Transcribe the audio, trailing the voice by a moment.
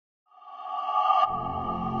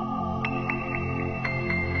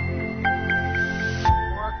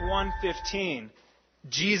John 15,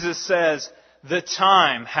 Jesus says, "The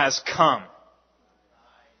time has come."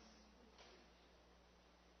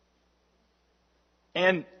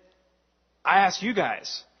 And I ask you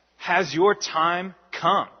guys, has your time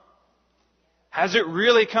come? Has it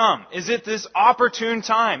really come? Is it this opportune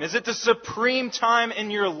time? Is it the supreme time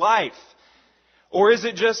in your life? Or is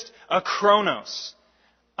it just a chronos?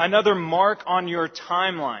 Another mark on your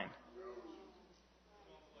timeline?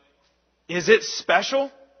 Is it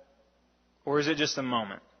special? Or is it just a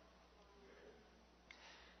moment?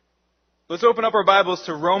 Let's open up our Bibles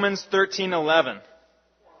to Romans 13:11.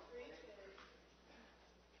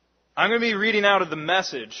 I'm going to be reading out of the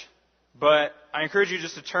Message, but I encourage you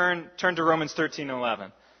just to turn to Romans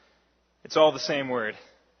 13:11. It's all the same word.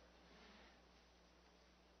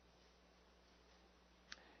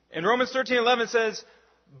 And Romans 13:11 says,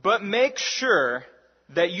 "But make sure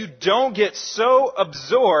that you don't get so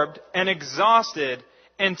absorbed and exhausted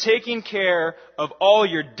in taking care of all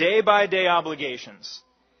your day-by-day obligations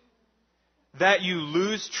that you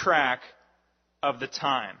lose track of the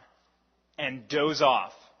time and doze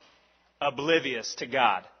off, oblivious to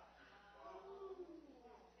God."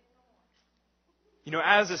 You know,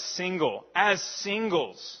 as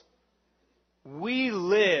singles, we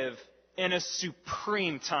live in a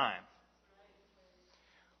supreme time.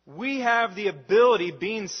 We have the ability,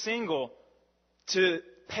 being single, to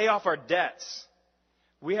pay off our debts.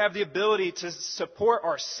 We have the ability to support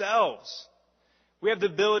ourselves. We have the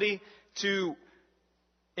ability to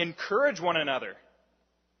encourage one another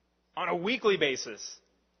on a weekly basis,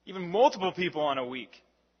 even multiple people on a week.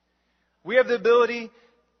 We have the ability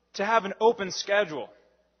to have an open schedule.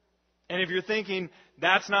 And if you're thinking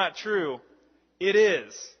that's not true, it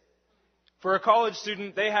is. For a college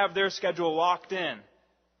student, they have their schedule locked in.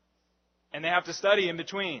 And they have to study in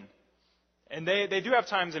between. And they do have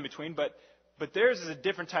times in between, but theirs is a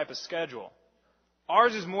different type of schedule.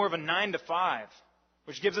 Ours is more of a 9 to 5,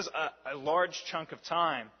 which gives us a large chunk of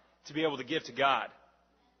time to be able to give to God.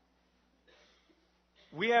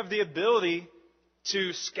 We have the ability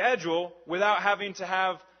to schedule without having to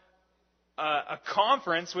have a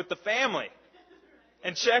conference with the family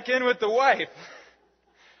and check in with the wife.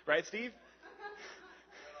 Right, Steve?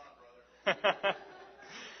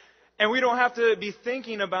 And we don't have to be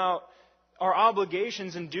thinking about our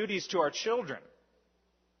obligations and duties to our children.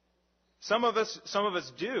 Some of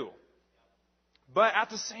us do. But at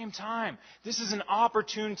the same time, this is an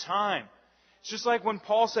opportune time. It's just like when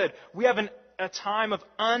Paul said, we have a time of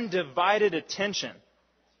undivided attention.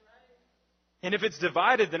 And if it's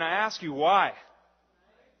divided, then I ask you, why?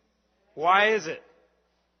 Why is it?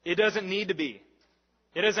 It doesn't need to be.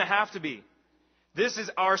 It doesn't have to be. This is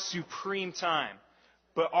our supreme time.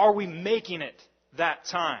 But are we making it that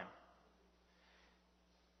time?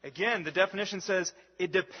 Again, the definition says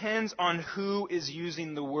it depends on who is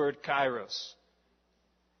using the word kairos.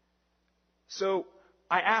 So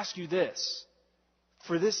I ask you this.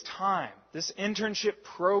 For this time, this internship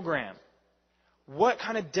program, what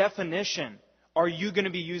kind of definition are you going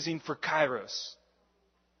to be using for kairos?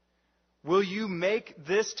 Will you make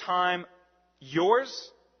this time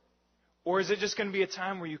yours? Or is it just going to be a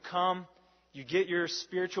time where you come, you get your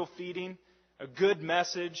spiritual feeding, a good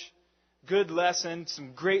message, good lesson,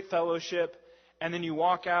 some great fellowship, and then you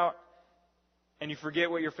walk out and you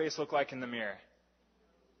forget what your face looked like in the mirror?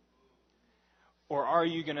 Or are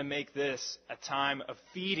you going to make this a time of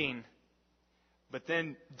feeding, but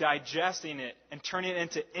then digesting it and turning it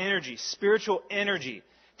into energy, spiritual energy,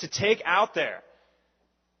 to take out there?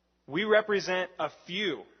 We represent a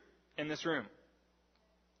few in this room.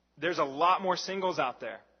 There's a lot more singles out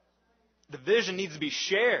there. The vision needs to be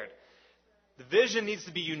shared. The vision needs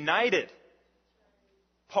to be united.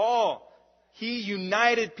 Paul, he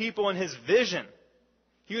united people in his vision.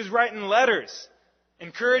 He was writing letters,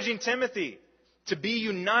 encouraging Timothy to be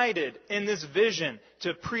united in this vision,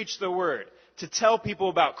 to preach the word, to tell people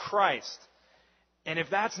about Christ. And if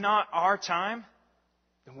that's not our time,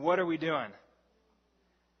 then what are we doing?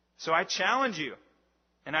 So I challenge you,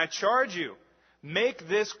 and I charge you, make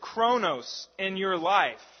this chronos in your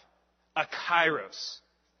life a kairos.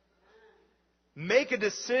 Make a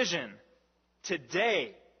decision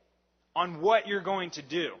today on what you're going to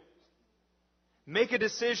do. Make a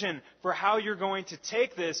decision for how you're going to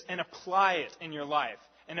take this and apply it in your life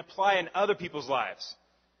and apply it in other people's lives.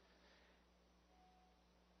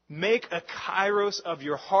 Make a kairos of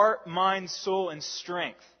your heart, mind, soul, and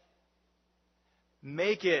strength.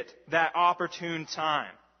 Make it that opportune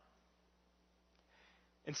time.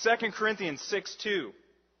 In 2 Corinthians 6:2,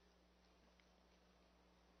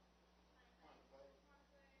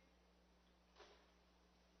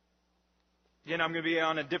 Again, I'm going to be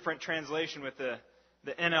on a different translation with the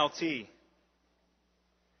NLT.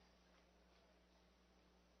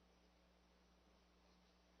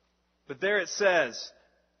 But there it says,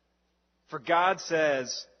 for God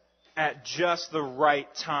says, at just the right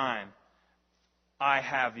time, I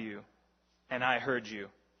have you, and I heard you.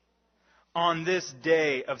 On this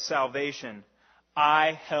day of salvation,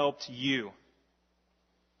 I helped you.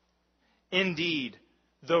 Indeed,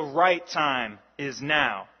 the right time is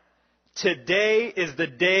now. Today is the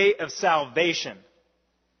day of salvation.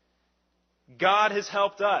 God has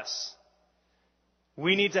helped us.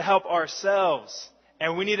 We need to help ourselves,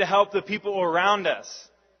 and we need to help the people around us.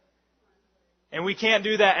 And we can't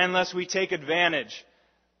do that unless we take advantage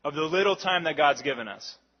of the little time that God's given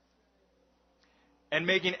us. And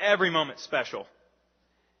making every moment special.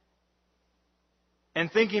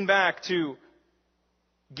 And thinking back to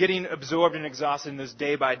getting absorbed and exhausted in those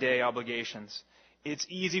day-by-day obligations. It's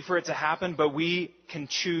easy for it to happen, but we can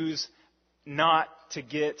choose not to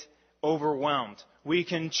get overwhelmed. We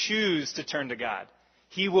can choose to turn to God.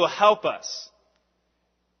 He will help us.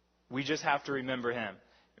 We just have to remember Him.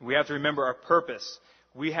 We have to remember our purpose.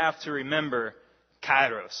 We have to remember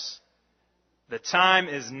Kairos. The time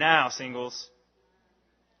is now, singles.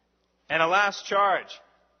 And a last charge.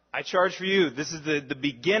 I charge for you. This is the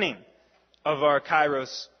beginning of our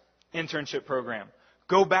Kairos internship program.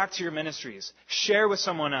 Go back to your ministries. Share with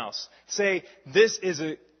someone else. Say, this is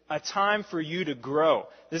a time for you to grow.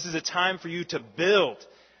 This is a time for you to build.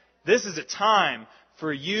 This is a time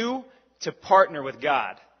for you to partner with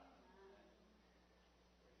God.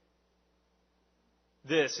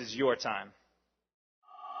 This is your time.